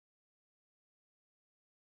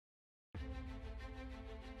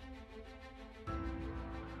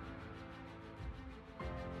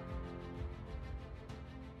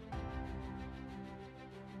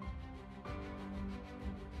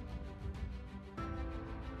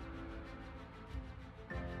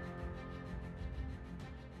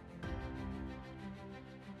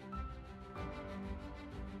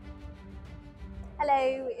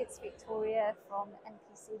Hello, it's Victoria from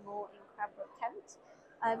NPC Law in Cranbrook, Kent.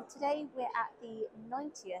 Today we're at the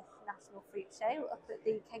 90th National Fruit Show up at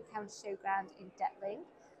the Kent County Showground in Detling.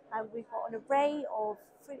 We've got an array of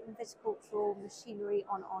fruit and viticultural machinery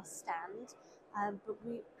on our stand, but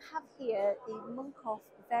we have here the Munckhof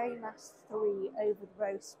VariMAS 3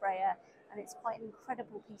 over-the-row sprayer, and it's quite an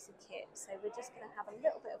incredible piece of kit. So we're just going to have a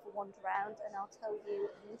little bit of a wander around and I'll tell you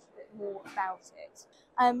a little bit more about it.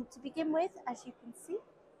 To begin with, as you can see,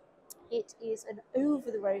 it is an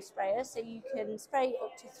over-the-row sprayer, so you can spray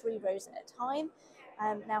up to 3 rows at a time.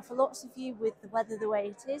 Now, for lots of you, with the weather the way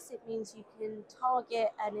it is, it means you can target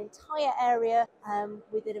an entire area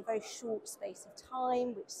within a very short space of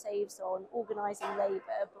time, which saves on organising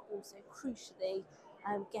labour, but also crucially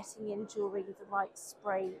getting in during the right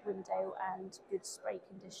spray window and good spray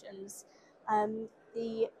conditions.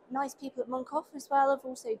 The nice people at Munckhof as well have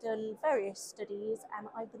also done various studies, and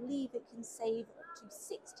I believe it can save up to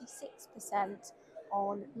 66%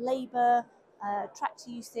 on labour, tractor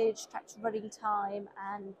usage, tractor running time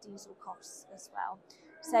and diesel costs as well.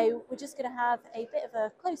 So we're just going to have a bit of a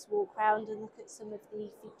close walk round and look at some of the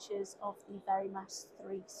features of the VariMAS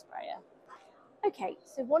 3 sprayer. Okay,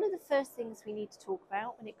 so one of the first things we need to talk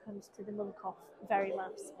about when it comes to the Munckhof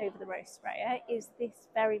VariMAS over-the-row sprayer is this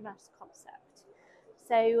VariMAS concept.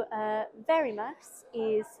 So VariMAS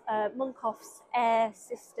is Munckhoff's air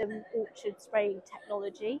system orchard spraying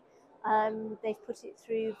technology. They've put it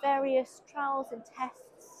through various trials and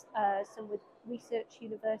tests, some with research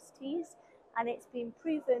universities, and it's been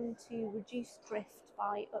proven to reduce drift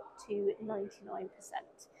by up to 99%.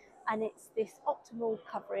 And it's this optimal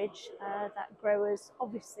coverage that growers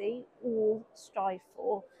obviously all strive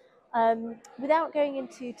for. Without going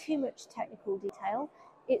into too much technical detail,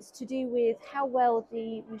 it's to do with how well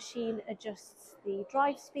the machine adjusts the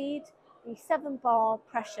drive speed, the 7-bar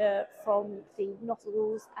pressure from the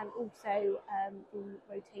nozzles, and also the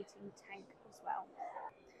rotating tank as well.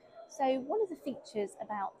 So one of the features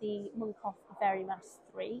about the Munckhof VariMAS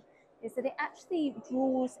 3 is that it actually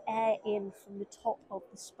draws air in from the top of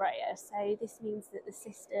the sprayer. So this means that the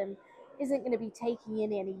system isn't going to be taking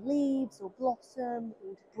in any leaves or blossom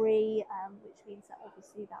or debris, which means that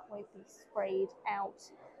obviously that won't be sprayed out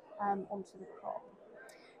onto the crop.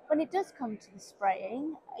 When it does come to the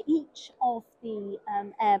spraying, each of the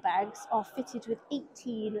airbags are fitted with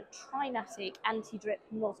 18 Trinatic anti-drip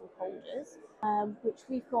nozzle holders, which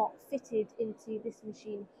we've got fitted into this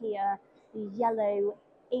machine here, the yellow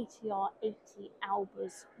ATR 80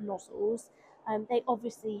 Albers nozzles. They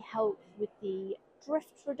obviously help with the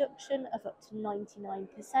drift reduction of up to 99%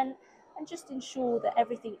 and just ensure that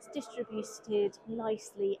everything is distributed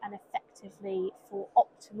nicely and effectively for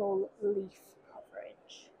optimal leaf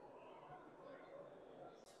coverage.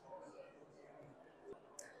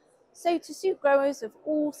 So to suit growers of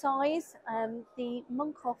all size, the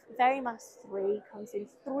Munckhof VariMAS 3 comes in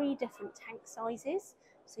 3 different tank sizes.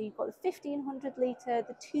 So you've got the 1500 litre,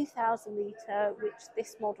 the 2000 litre, which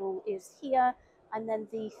this model is here, and then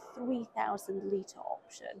the 3000 litre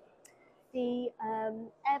option. The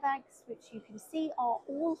airbags, which you can see, are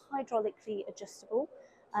all hydraulically adjustable.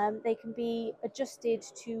 They can be adjusted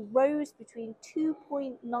to rows between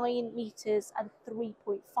 2.9 metres and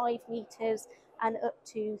 3.5 metres and up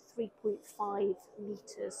to 3.5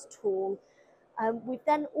 metres tall. We've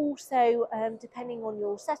then also, depending on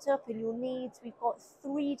your setup and your needs, we've got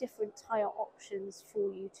 3 different tyre options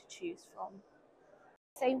for you to choose from.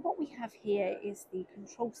 So what we have here is the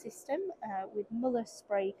control system with Muller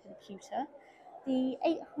Spray computer. The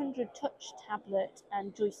 800 touch tablet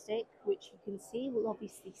and joystick, which you can see will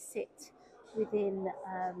obviously sit within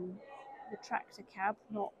the tractor cab,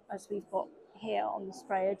 not as we've got here on the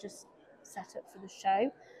sprayer, just set up for the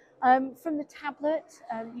show. From the tablet,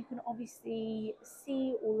 you can obviously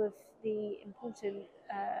see all of the important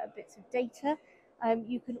bits of data.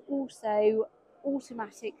 You can also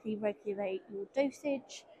automatically regulate your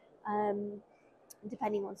dosage,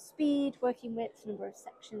 depending on speed, working width, number of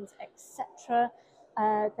sections, etc.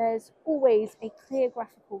 There's always a clear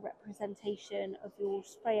graphical representation of your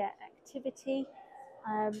sprayer activity,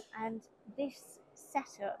 and this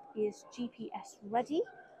setup is GPS ready.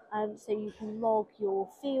 So you can log your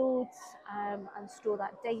fields and store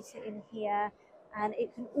that data in here, and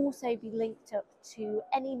it can also be linked up to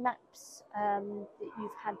any maps that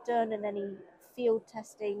you've had done and any field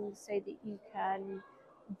testing, so that you can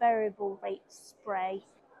variable rate spray.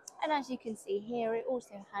 And as you can see here, it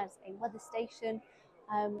also has a weather station,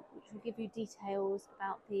 which will give you details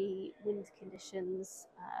about the wind conditions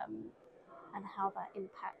and how that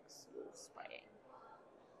impacts your spraying.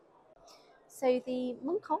 So the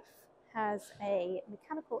Munckhof has a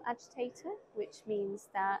mechanical agitator, which means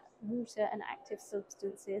that water and active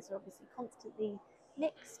substances are obviously constantly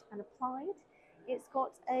mixed and applied. It's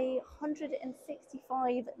got a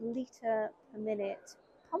 165 litre per minute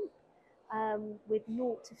pump with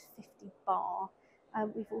 0 to 50 bar.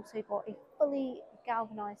 We've also got a fully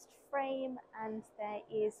galvanised frame, and there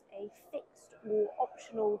is a fixed or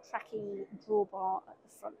optional tracking drawbar at the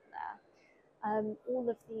front there. All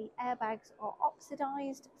of the airbags are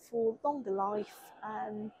oxidised for longer life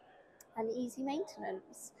and easy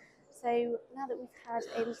maintenance. So now that we've had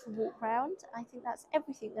a little walk round, I think that's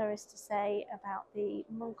everything there is to say about the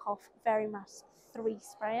Munckhof VariMAS 3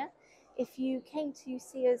 sprayer. If you came to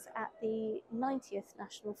see us at the 90th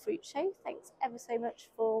National Fruit Show, thanks ever so much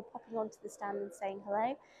for popping onto the stand and saying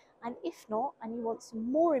hello. And if not, and you want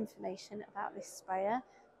some more information about this sprayer,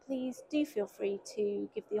 please do feel free to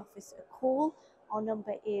give the office a call. Our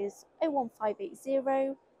number is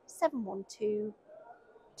 01580 712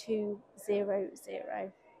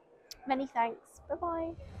 200. Many thanks. Bye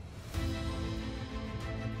bye.